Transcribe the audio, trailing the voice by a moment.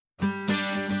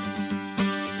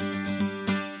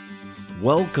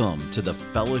Welcome to the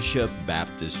Fellowship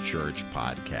Baptist Church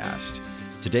podcast.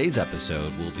 Today's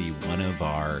episode will be one of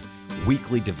our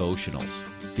weekly devotionals.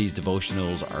 These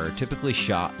devotionals are typically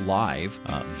shot live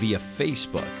via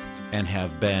Facebook and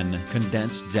have been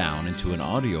condensed down into an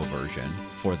audio version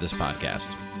for this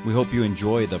podcast. We hope you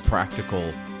enjoy the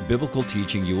practical biblical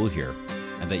teaching you will hear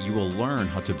and that you will learn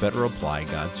how to better apply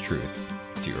God's truth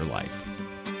to your life.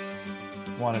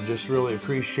 I want to just really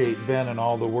appreciate Ben and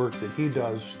all the work that he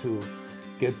does to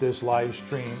get this live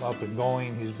stream up and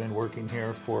going. He's been working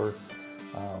here for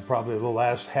probably the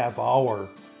last half hour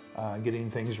getting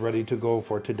things ready to go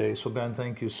for today. So Ben,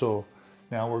 thank you. So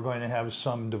now we're going to have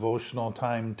some devotional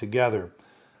time together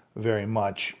very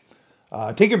much.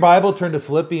 Take your Bible, turn to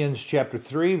Philippians chapter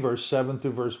 3, verse 7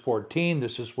 through verse 14.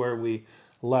 This is where we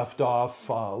left off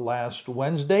last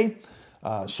Wednesday.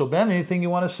 So Ben, anything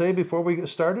you want to say before we get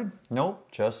started?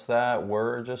 Nope, just that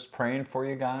we're just praying for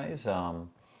you guys.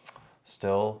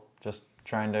 Still just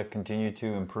trying to continue to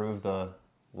improve the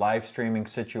live streaming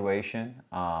situation.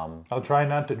 I'll try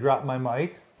not to drop my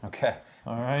mic. Okay.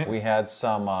 All right. We had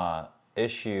some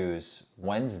issues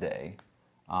Wednesday,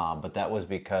 but that was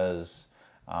because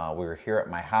we were here at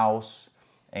my house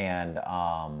and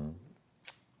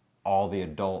all the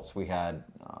adults, we had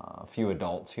a few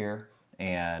adults here.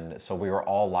 And so we were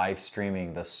all live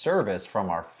streaming the service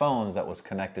from our phones that was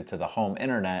connected to the home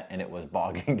internet, and it was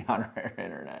bogging down our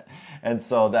internet. And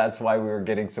so that's why we were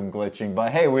getting some glitching.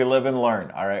 But hey, we live and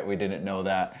learn. All right, we didn't know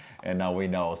that, and now we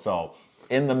know. So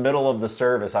in the middle of the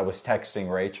service, I was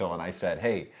texting Rachel, and I said,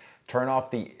 hey,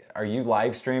 are you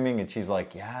live streaming? And she's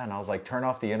like, yeah. And I was like, turn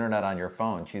off the internet on your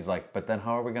phone. She's like, but then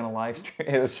how are we going to live stream?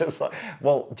 It was just like,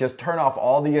 well, just turn off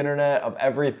all the internet of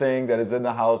everything that is in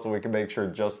the house so we can make sure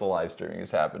just the live streaming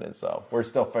is happening. So we're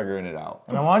still figuring it out.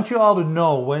 And I want you all to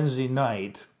know Wednesday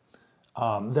night,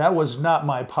 that was not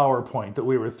my PowerPoint that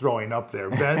we were throwing up there.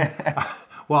 Ben,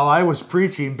 while I was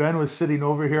preaching, Ben was sitting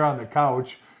over here on the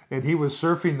couch and he was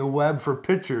surfing the web for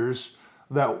pictures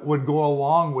that would go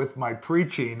along with my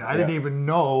preaching. I didn't even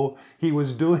know he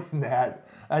was doing that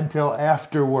until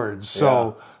afterwards.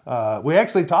 So we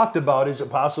actually talked about, is it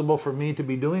possible for me to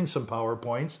be doing some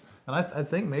PowerPoints? And I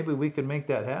think maybe we could make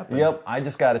that happen. Yep, I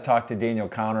just got to talk to Daniel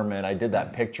Counterman. I did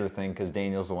that picture thing because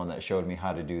Daniel's the one that showed me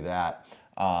how to do that.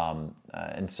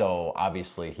 And so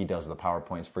obviously he does the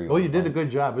PowerPoints for you. Oh, you did a good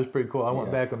job. It was pretty cool. I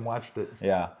went back and watched it.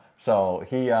 Yeah, so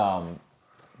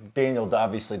Daniel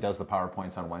obviously does the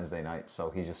PowerPoints on Wednesday nights,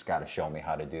 so he's just got to show me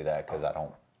how to do that because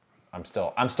I'm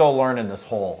still learning this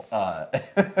whole.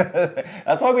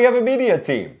 That's why we have a media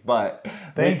team. But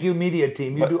thank you, media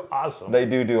team. You do awesome. They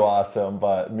do awesome,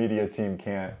 but media team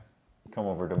can't come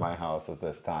over to my house at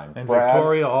this time. And Brad,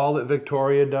 Victoria, all that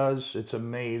Victoria does, it's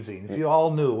amazing. If you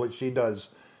all knew what she does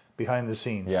behind the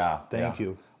scenes. Thank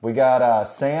you. We got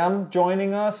Sam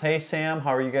joining us. Hey, Sam,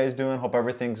 how are you guys doing? Hope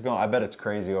everything's going. I bet it's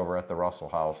crazy over at the Russell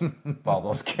house with all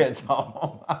those kids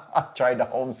home. Tried to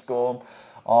homeschool them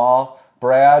all.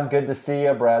 Brad, good to see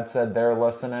you. Brad said they're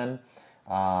listening.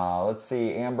 Let's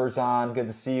see, Amber's on. Good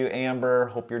to see you, Amber.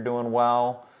 Hope you're doing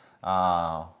well.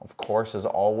 Of course, as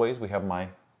always, we have my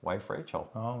wife,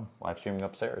 Rachel, live streaming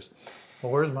upstairs.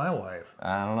 Well, where's my wife?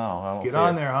 I don't know. Get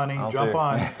on there, honey. Jump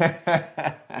on.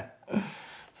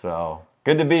 So,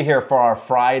 good to be here for our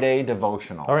Friday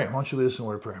devotional. All right, why don't you lead us in a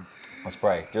word of prayer? Let's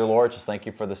pray. Dear Lord, just thank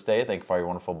you for this day. Thank you for your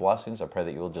wonderful blessings. I pray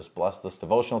that you will just bless this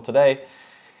devotional today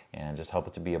and just help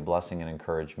it to be a blessing and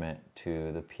encouragement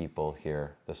to the people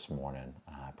here this morning.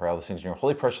 I pray all these things in your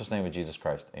holy, precious name of Jesus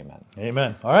Christ. Amen.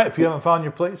 Amen. All right, if you haven't found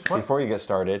your place. Before you get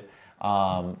started,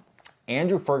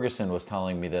 Andrew Ferguson was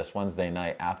telling me this Wednesday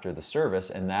night after the service,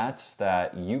 and that's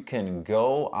that you can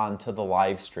go onto the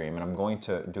live stream, and I'm going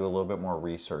to do a little bit more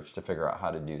research to figure out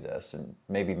how to do this and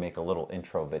maybe make a little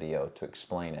intro video to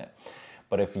explain it.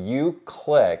 But if you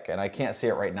click, and I can't see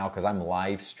it right now because I'm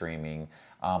live streaming,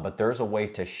 but there's a way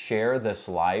to share this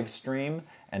live stream,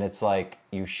 and it's like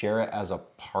you share it as a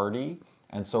party.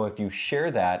 And so if you share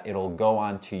that, it'll go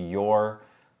onto your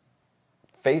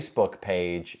Facebook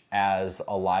page as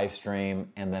a live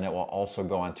stream, and then it will also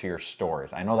go onto your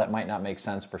stories. I know that might not make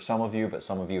sense for some of you, but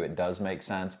some of you it does make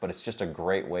sense. But it's just a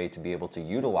great way to be able to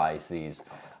utilize these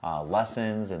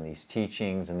lessons and these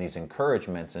teachings and these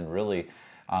encouragements, and really,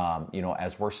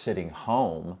 as we're sitting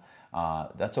home,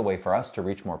 that's a way for us to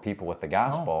reach more people with the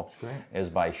gospel, is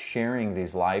by sharing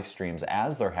these live streams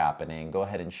as they're happening. Go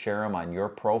ahead and share them on your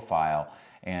profile.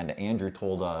 And Andrew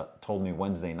told me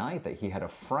Wednesday night that he had a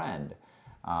friend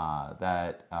from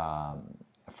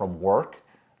work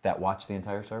that watched the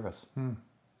entire service.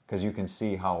 Because you can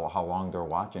see how long they're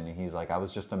watching. And he's like, I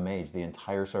was just amazed the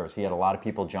entire service. He had a lot of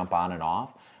people jump on and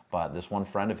off, But this one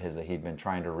friend of his that he'd been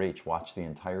trying to reach watched the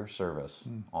entire service,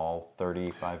 all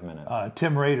 35 minutes.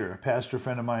 Tim Rader, a pastor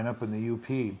friend of mine up in the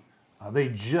UP, they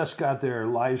just got their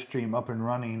live stream up and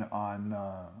running on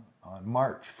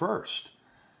March 1st.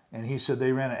 And he said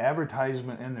they ran an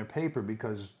advertisement in their paper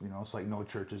because, it's like no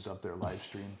churches up their live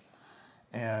stream.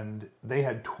 And they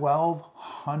had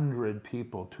 1,200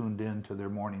 people tuned in to their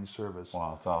morning service.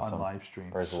 Wow, that's awesome. On live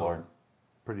stream. Praise the Lord.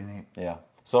 Pretty neat. Yeah.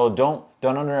 So don't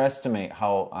underestimate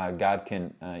how God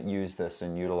can use this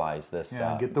and utilize this.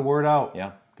 Yeah, get the word out.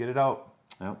 Yeah. Get it out.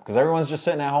 Yeah, because everyone's just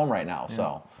sitting at home right now. Yeah.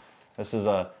 So this is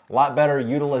a lot better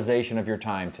utilization of your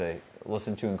time to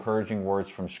listen to encouraging words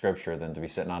from Scripture than to be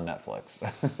sitting on Netflix.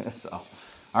 So,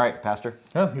 all right, Pastor.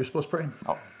 Yeah, you're supposed to pray.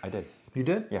 Oh, I did. You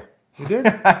did? Yeah. You did?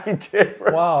 I did.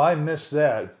 Wow, I missed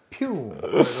that. Pew.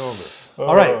 Right over.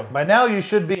 All right, by now you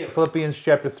should be at Philippians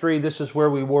chapter 3. This is where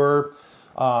we were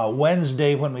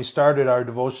Wednesday when we started our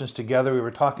devotions together. We were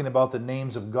talking about the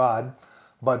names of God.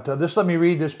 But just let me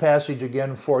read this passage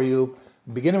again for you.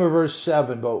 Beginning with verse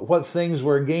 7. But what things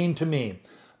were gained to me,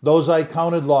 those I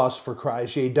counted loss for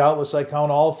Christ. Yea, doubtless I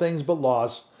count all things but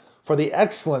loss for the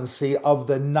excellency of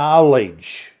the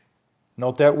knowledge.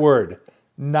 Note that word.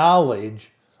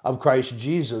 Knowledge of Christ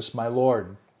Jesus my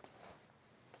Lord,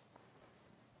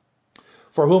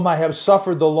 for whom I have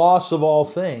suffered the loss of all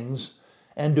things,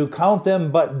 and do count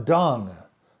them but dung,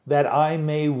 that I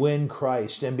may win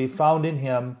Christ, and be found in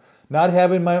him, not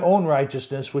having my own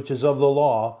righteousness, which is of the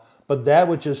law, but that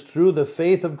which is through the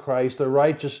faith of Christ, the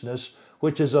righteousness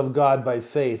which is of God by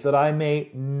faith, that I may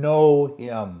know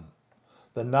him,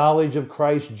 the knowledge of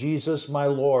Christ Jesus my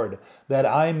Lord, that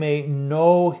I may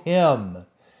know him,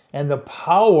 and the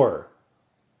power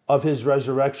of his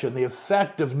resurrection, the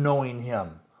effect of knowing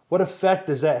him. What effect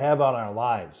does that have on our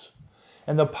lives?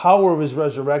 And the power of his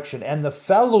resurrection, and the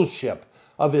fellowship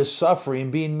of his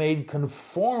suffering, being made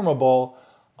conformable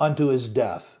unto his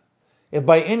death, if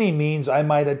by any means I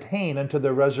might attain unto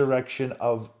the resurrection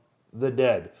of the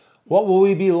dead. What will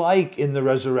we be like in the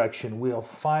resurrection? We'll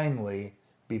finally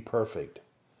be perfect.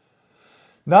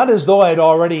 Not as though I had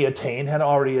already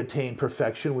attained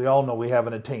perfection. We all know we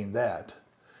haven't attained that.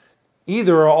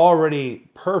 Either are already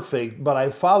perfect, but I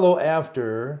follow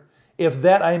after, if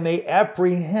that I may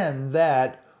apprehend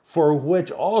that for which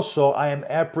also I am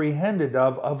apprehended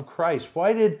of Christ.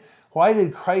 Why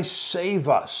did Christ save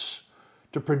us?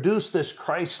 To produce this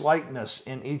Christ-likeness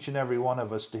in each and every one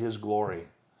of us to his glory.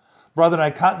 Brethren,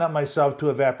 I count not myself to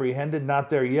have apprehended,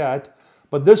 not there yet,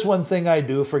 but this one thing I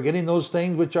do, forgetting those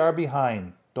things which are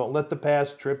behind. Don't let the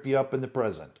past trip you up in the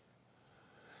present.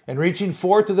 And reaching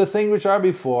forth to the things which are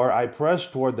before, I press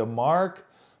toward the mark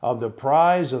of the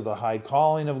prize of the high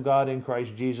calling of God in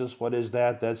Christ Jesus. What is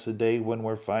that? That's the day when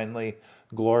we're finally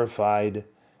glorified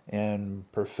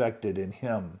and perfected in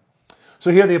him.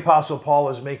 So here the Apostle Paul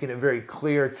is making it very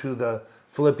clear to the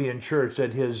Philippian church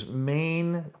that his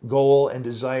main goal and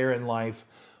desire in life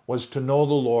was to know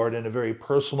the Lord in a very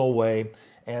personal way,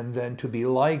 and then to be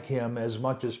like him as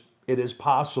much as it is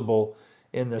possible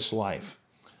in this life.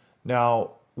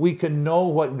 Now, we can know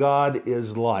what God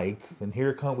is like, and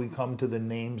here we come to the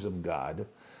names of God,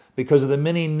 because of the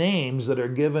many names that are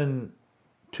given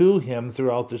to him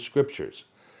throughout the Scriptures.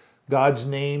 God's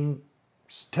names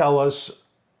tell us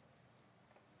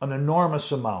an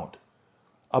enormous amount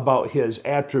about his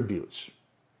attributes,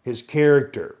 his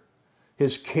character,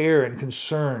 his care and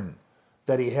concern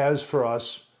that he has for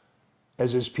us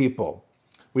as his people.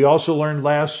 We also learned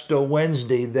last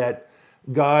Wednesday that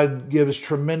God gives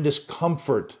tremendous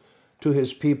comfort to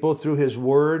his people through his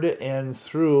word and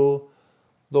through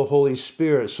the Holy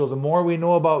Spirit. So the more we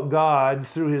know about God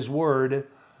through his word,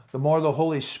 the more the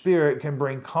Holy Spirit can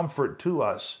bring comfort to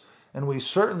us. And we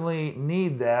certainly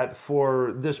need that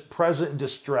for this present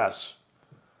distress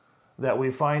that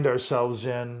we find ourselves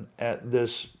in at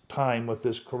this time with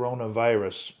this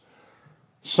coronavirus.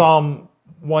 Psalm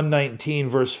 119,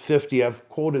 verse 50, I've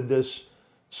quoted this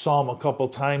psalm a couple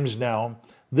times now.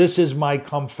 This is my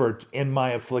comfort in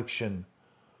my affliction,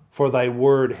 for thy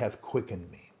word hath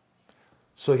quickened me.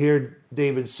 So here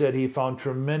David said he found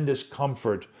tremendous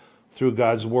comfort through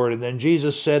God's word. And then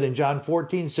Jesus said in John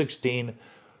 14:16,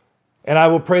 and I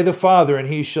will pray the Father, and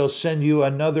he shall send you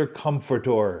another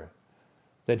comforter,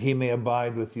 that he may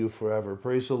abide with you forever.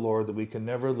 Praise the Lord that we can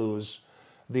never lose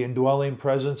the indwelling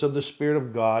presence of the Spirit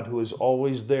of God, who is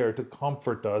always there to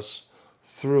comfort us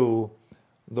through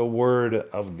the Word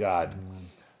of God.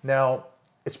 Now,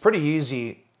 it's pretty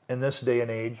easy in this day and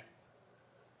age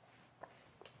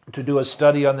to do a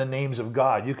study on the names of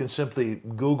God. You can simply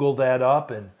Google that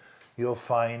up, and you'll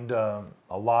find a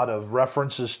lot of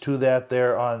references to that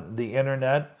there on the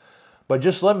internet. But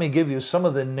just let me give you some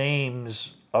of the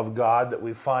names of God that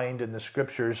we find in the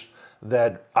Scriptures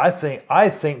that I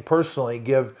think personally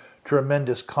give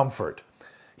tremendous comfort.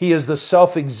 He is the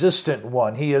self-existent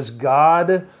one. He is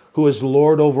God who is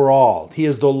Lord over all. He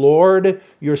is the Lord,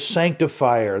 your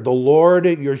sanctifier, the Lord,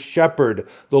 your shepherd,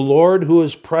 the Lord who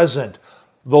is present,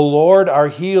 the Lord, our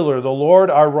healer, the Lord,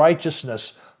 our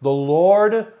righteousness, the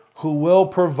Lord who will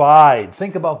provide.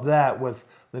 Think about that with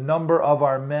the number of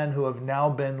our men who have now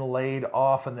been laid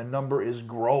off, and the number is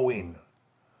growing.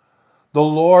 The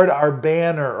Lord, our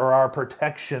banner or our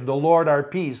protection, the Lord, our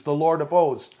peace, the Lord of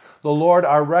hosts, the Lord,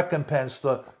 our recompense,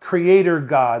 the Creator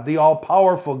God, the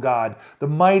all-powerful God, the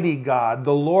mighty God,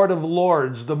 the Lord of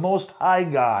lords, the Most High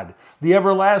God, the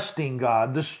everlasting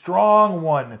God, the strong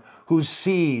one who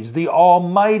sees, the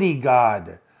almighty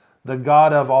God, the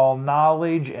God of all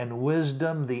knowledge and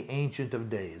wisdom, the Ancient of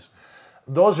Days.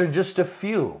 Those are just a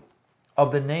few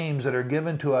of the names that are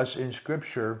given to us in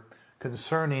Scripture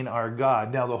concerning our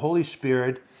God. Now, the Holy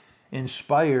Spirit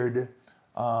inspired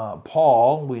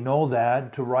Paul, we know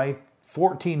that, to write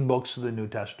 14 books of the New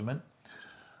Testament.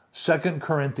 2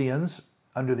 Corinthians,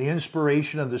 under the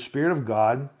inspiration of the Spirit of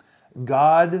God,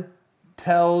 God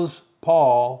tells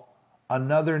Paul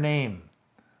another name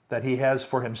that he has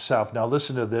for himself. Now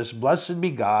listen to this. Blessed be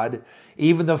God,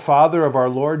 even the Father of our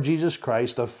Lord Jesus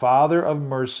Christ, the Father of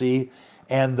mercy,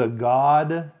 and the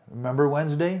God, remember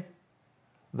Wednesday?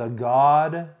 The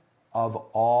God of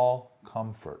all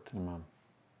comfort. Amen.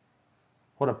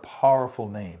 What a powerful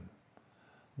name.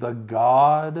 The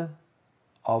God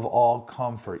of all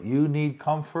comfort. You need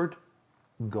comfort?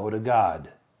 Go to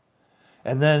God.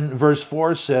 And then verse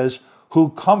 4 says,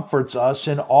 who comforts us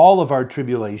in all of our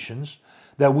tribulations,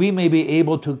 that we may be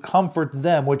able to comfort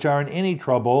them which are in any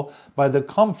trouble by the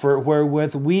comfort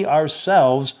wherewith we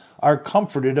ourselves are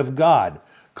comforted of God.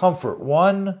 Comfort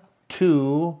 1,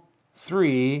 2,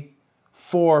 3,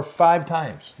 4, 5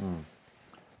 times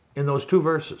in those 2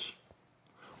 verses.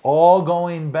 All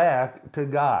going back to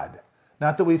God.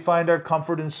 Not that we find our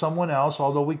comfort in someone else,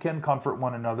 although we can comfort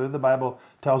one another. The Bible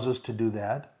tells us to do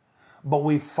that. But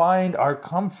we find our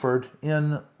comfort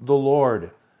in the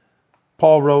Lord.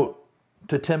 Paul wrote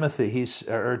to Timothy,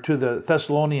 or to the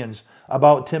Thessalonians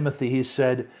about Timothy, he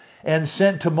said, and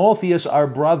sent Timotheus, our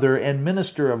brother and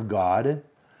minister of God,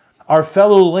 our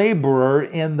fellow laborer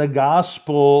in the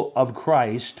gospel of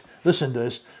Christ, listen to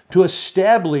this, to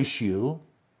establish you,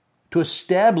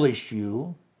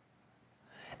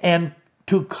 and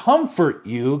to comfort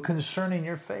you concerning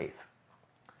your faith.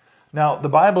 Now, the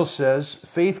Bible says,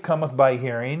 faith cometh by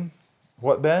hearing.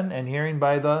 What, Ben? And hearing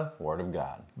by the? Word of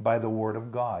God. By the Word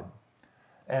of God.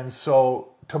 And so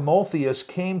Timotheus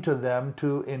came to them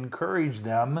to encourage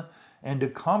them and to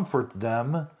comfort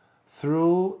them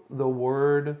through the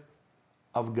Word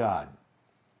of God.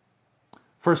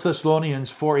 1 Thessalonians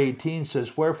 4:18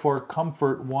 says, wherefore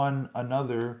comfort one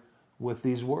another with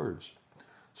these words.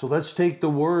 So let's take the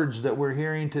words that we're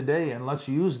hearing today and let's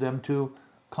use them to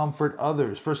comfort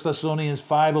others. 1 Thessalonians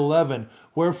 5:11,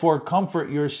 wherefore comfort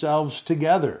yourselves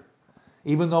together.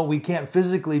 Even though we can't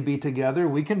physically be together,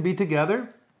 we can be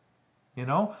together. You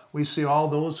know, we see all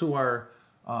those who are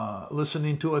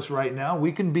listening to us right now.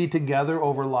 We can be together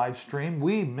over live stream.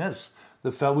 We miss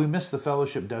the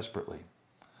fellowship desperately.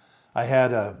 I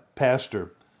had a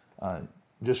pastor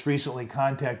just recently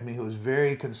contact me who was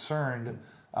very concerned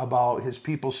about his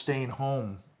people staying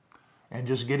home and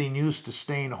just getting used to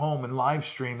staying home and live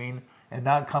streaming and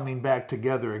not coming back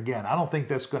together again. I don't think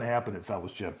that's going to happen at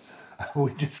Fellowship.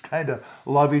 We just kind of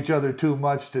love each other too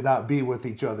much to not be with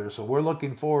each other. So we're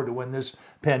looking forward to when this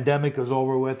pandemic is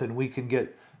over with and we can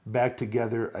get back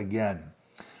together again.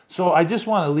 So I just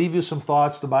want to leave you some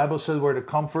thoughts. The Bible says we're to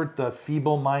comfort the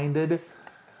feeble-minded.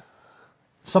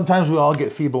 Sometimes we all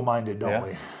get feeble-minded, don't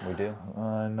we? We do.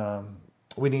 And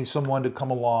we need someone to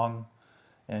come along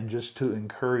and just to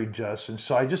encourage us. And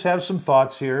so I just have some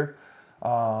thoughts here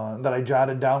that I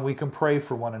jotted down. We can pray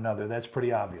for one another. That's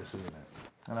pretty obvious, isn't it?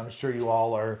 And I'm sure you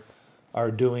all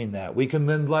are doing that. We can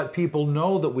then let people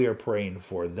know that we are praying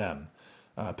for them.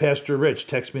 Pastor Rich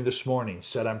texted me this morning,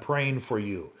 said, I'm praying for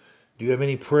you. Do you have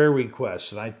any prayer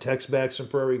requests? And I text back some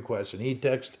prayer requests, and he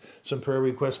texted some prayer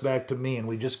requests back to me, and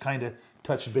we just kind of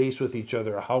touch base with each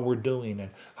other, how we're doing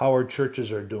and how our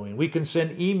churches are doing. We can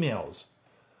send emails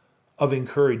of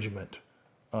encouragement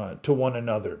to one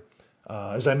another.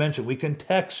 As I mentioned, we can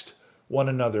text one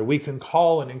another. We can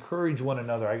call and encourage one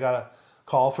another. I got a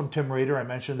call from Tim Rader. I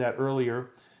mentioned that earlier,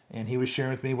 and he was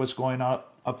sharing with me what's going on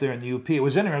up there in the UP. It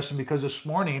was interesting because this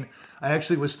morning I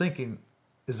actually was thinking,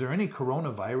 is there any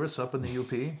coronavirus up in the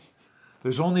UP?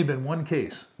 There's only been one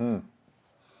case.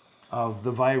 of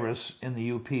the virus in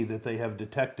the UP that they have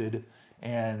detected,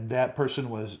 and that person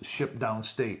was shipped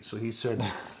downstate. So he said,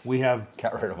 we have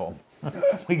Got rid of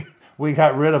them. we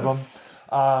got rid of him.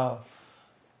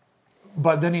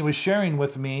 But then he was sharing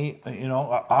with me,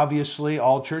 obviously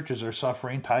all churches are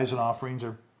suffering. Tithes and offerings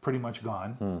are pretty much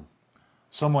gone.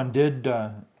 Someone did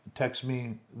text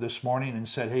me this morning and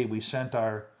said, hey, we sent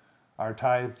our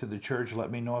tithe to the church.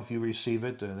 Let me know if you receive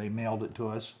it. They mailed it to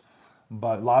us.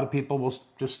 But a lot of people will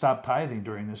just stop tithing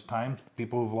during this time.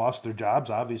 People who've lost their jobs,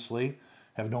 obviously,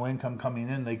 have no income coming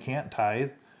in. They can't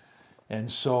tithe. And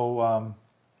so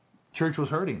church was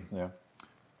hurting. Yeah.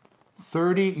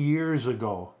 30 years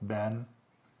ago, Ben,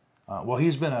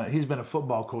 he's been a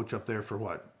football coach up there for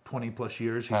what, 20 plus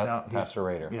years? Pastor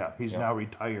Rader. Yeah, he's now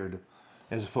retired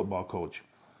as a football coach.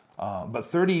 But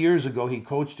 30 years ago, he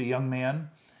coached a young man,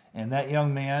 and that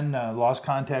young man lost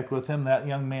contact with him. That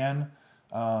young man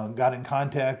got in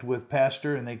contact with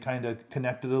Pastor, and they kind of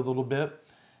connected a little bit.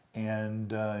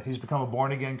 And he's become a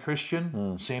born-again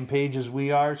Christian, same page as we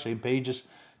are, same page as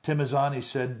Tim is on. He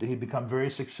said he'd become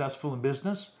very successful in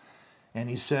business. And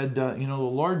he said, the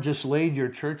Lord just laid your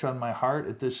church on my heart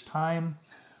at this time.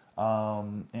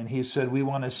 And he said, we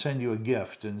want to send you a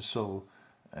gift. And so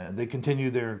they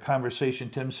continued their conversation.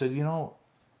 Tim said,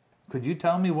 could you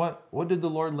tell me what did the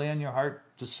Lord lay on your heart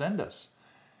to send us?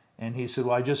 And he said,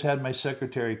 well, I just had my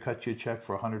secretary cut you a check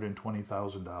for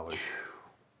 $120,000.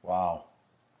 Wow.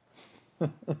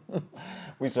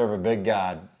 We serve a big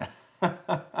God.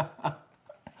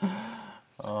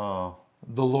 Oh.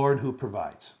 The Lord who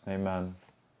provides. Amen.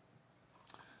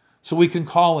 So we can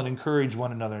call and encourage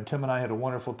one another. And Tim and I had a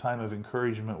wonderful time of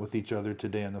encouragement with each other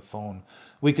today on the phone.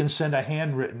 We can send a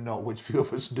handwritten note, which few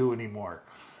of us do anymore.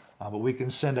 But we can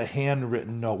send a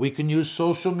handwritten note. We can use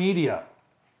social media.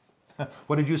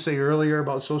 What did you say earlier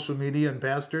about social media and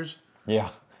pastors? Yeah,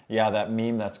 that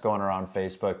meme that's going around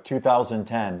Facebook.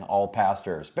 2010, all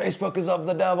pastors. Facebook is of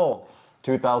the devil.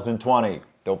 2020,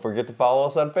 don't forget to follow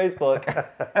us on Facebook.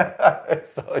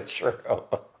 It's so true.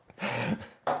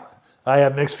 I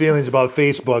have mixed feelings about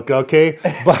Facebook, okay?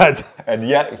 But and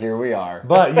yet here we are.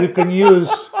 But if you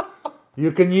use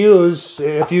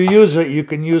it, you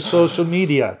can use social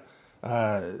media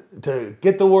to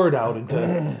get the word out and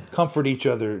to comfort each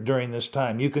other during this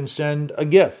time. You can send a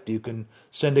gift. You can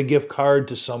send a gift card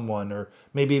to someone, or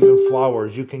maybe even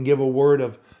flowers. You can give a word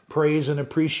of praise and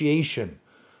appreciation.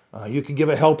 You can give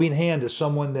a helping hand to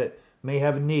someone that may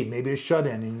have a need, maybe a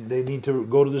shut-in, and they need to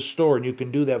go to the store, and you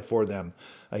can do that for them.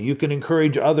 You can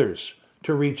encourage others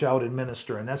to reach out and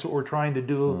minister, and that's what we're trying to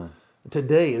do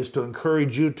today, is to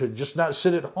encourage you to just not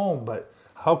sit at home, but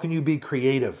how can you be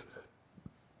creative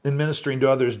in ministering to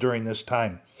others during this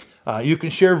time? You can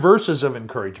share verses of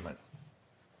encouragement,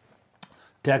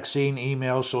 texting,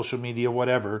 email, social media,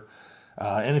 whatever.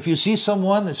 And if you see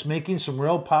someone that's making some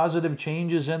real positive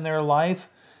changes in their life,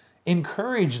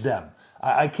 encourage them.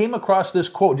 I came across this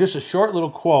quote, just a short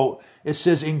little quote. It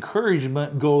says,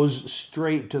 encouragement goes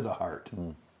straight to the heart.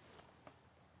 Isn't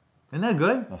that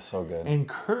good? That's so good.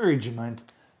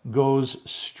 Encouragement goes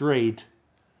straight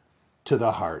to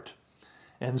the heart.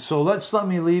 And so let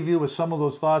me leave you with some of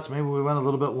those thoughts. Maybe we went a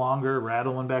little bit longer,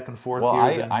 rattling back and forth well,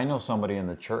 here. I know somebody in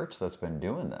the church that's been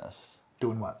doing this.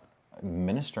 Doing what?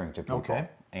 Ministering to people. Okay.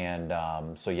 And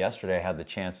so yesterday I had the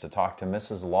chance to talk to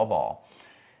Mrs. Lovall.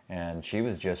 And she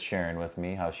was just sharing with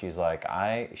me how she's like,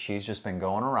 she's just been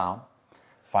going around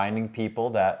finding people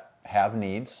that have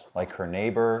needs, like her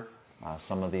neighbor,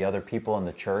 some of the other people in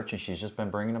the church, and she's just been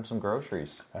bringing them some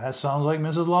groceries. That sounds like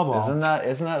Mrs. Lovall.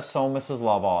 Isn't that so Mrs.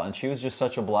 Lovall? And she was just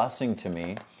such a blessing to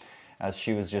me, as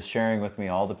she was just sharing with me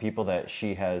all the people that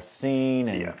she has seen.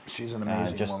 And yeah, she's an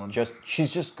amazing woman.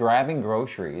 She's just grabbing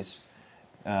groceries.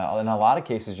 In a lot of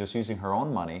cases, just using her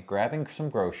own money, grabbing some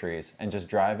groceries, and just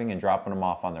driving and dropping them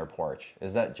off on their porch.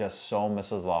 Is that just so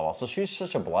Mrs. Lovall? So she was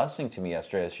such a blessing to me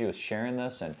yesterday as she was sharing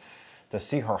this, and to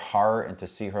see her heart and to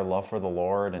see her love for the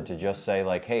Lord, and to just say,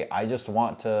 like, hey, I just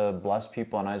want to bless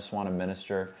people, and I just want to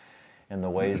minister in the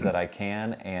ways that I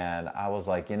can. And I was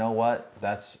like, you know what?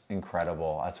 That's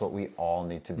incredible. That's what we all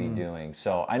need to be doing.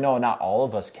 So I know not all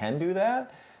of us can do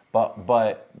that.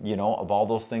 But you know, of all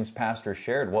those things Pastor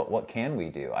shared, what can we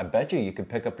do? I bet you can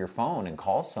pick up your phone and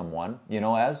call someone. You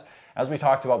know, as we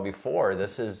talked about before,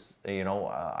 this is, you know,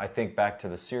 I think back to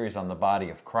the series on the body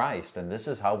of Christ, and this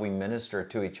is how we minister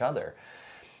to each other.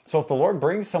 So if the Lord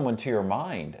brings someone to your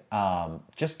mind,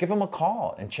 just give them a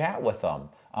call and chat with them.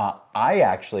 I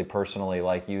actually personally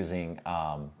like using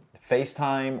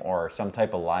FaceTime or some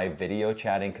type of live video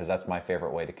chatting, because that's my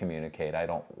favorite way to communicate. I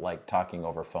don't like talking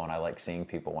over phone. I like seeing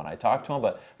people when I talk to them,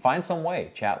 but find some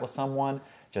way, chat with someone,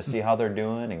 just see how they're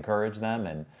doing, encourage them,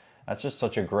 and That's just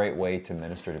such a great way to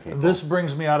minister to people. This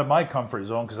brings me out of my comfort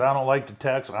zone because I don't like to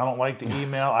text, I don't like to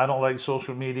email, I don't like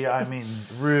social media. I mean,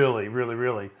 really, really,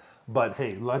 really. But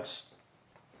hey, let's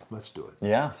do it.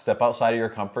 Yeah, step outside of your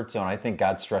comfort zone. I think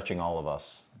God's stretching all of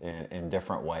us in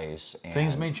different ways. And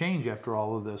things may change after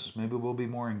all of this. Maybe we'll be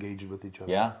more engaged with each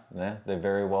other. Yeah, they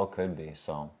very well could be.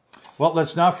 So, well,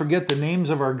 let's not forget the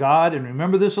names of our God, and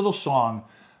remember this little song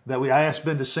that I asked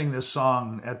Ben to sing this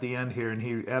song at the end here, and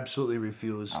he absolutely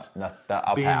refused.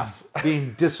 I'll pass.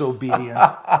 Being disobedient,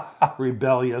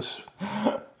 rebellious.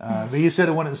 But he said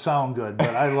it wouldn't sound good,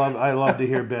 but I love to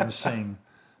hear Ben sing.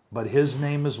 But his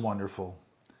name is wonderful.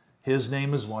 His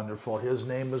name is wonderful. His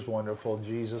name is wonderful.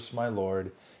 Jesus, my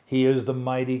Lord. He is the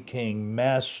mighty King,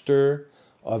 master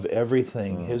of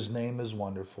everything. His name is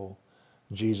wonderful.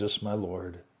 Jesus, my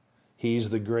Lord. He's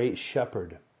the great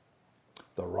shepherd,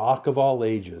 the rock of all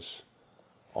ages.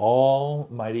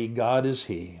 Almighty God is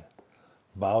he.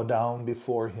 Bow down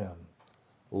before him.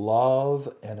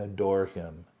 Love and adore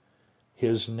him.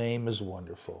 His name is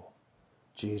wonderful.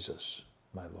 Jesus,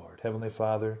 my Lord. Heavenly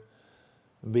Father,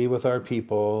 be with our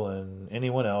people and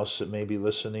anyone else that may be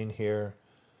listening here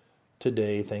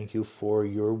today. Thank you for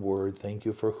your word. Thank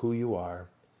you for who you are.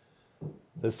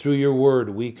 That through your word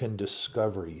we can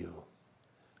discover you,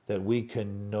 that we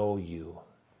can know you.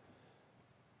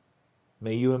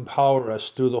 May you empower us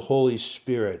through the Holy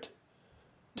Spirit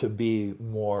to be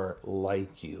more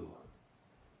like you.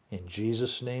 In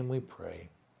Jesus' name we pray.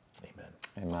 Amen.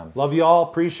 Amen. Love you all.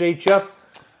 Appreciate you.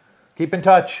 Keep in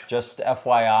touch. Just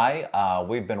FYI,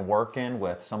 we've been working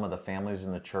with some of the families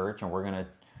in the church, and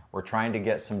we're trying to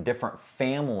get some different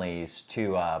families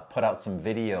to put out some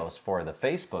videos for the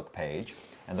Facebook page.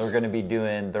 And they're going to be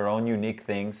doing their own unique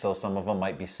things. So some of them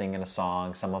might be singing a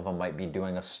song, some of them might be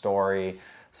doing a story,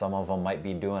 some of them might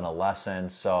be doing a lesson.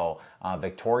 So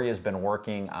Victoria's been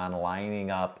working on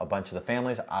lining up a bunch of the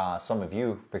families. Some of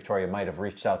you, Victoria, might have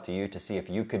reached out to you to see if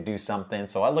you could do something.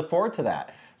 So I look forward to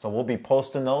that. So we'll be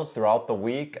posting those throughout the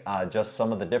week, just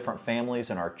some of the different families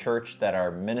in our church that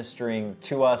are ministering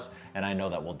to us, and I know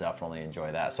that we'll definitely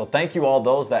enjoy that. So thank you all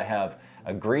those that have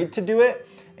agreed to do it,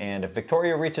 and if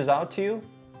Victoria reaches out to you,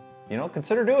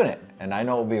 consider doing it, and I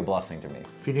know it'll be a blessing to me.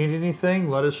 If you need anything,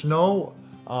 let us know.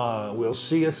 We'll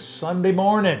see you Sunday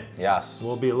morning. Yes.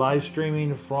 We'll be live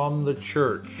streaming from the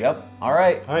church. Yep. All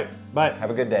right. All right. Bye.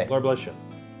 Have a good day. Lord bless you.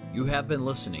 You have been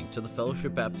listening to the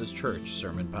Fellowship Baptist Church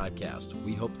Sermon Podcast.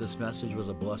 We hope this message was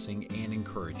a blessing and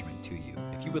encouragement to you.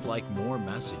 If you would like more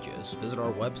messages, visit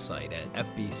our website at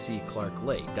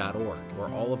fbcclarklake.org, where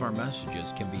all of our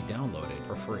messages can be downloaded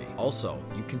for free. Also,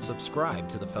 you can subscribe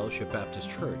to the Fellowship Baptist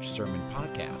Church Sermon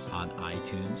Podcast on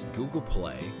iTunes, Google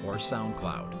Play, or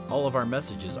SoundCloud. All of our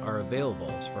messages are available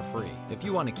for free. If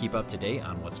you want to keep up to date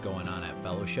on what's going on at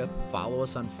Fellowship, follow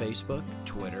us on Facebook,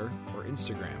 Twitter, or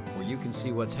Instagram, where you can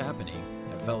see what's happening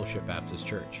at Fellowship Baptist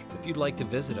Church. If you'd like to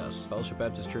visit us, Fellowship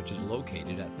Baptist Church is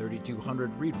located at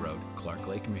 3200 Reed Road, Clark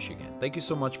Lake, Michigan. Thank you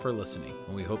so much for listening,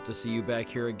 and we hope to see you back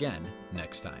here again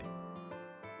next time.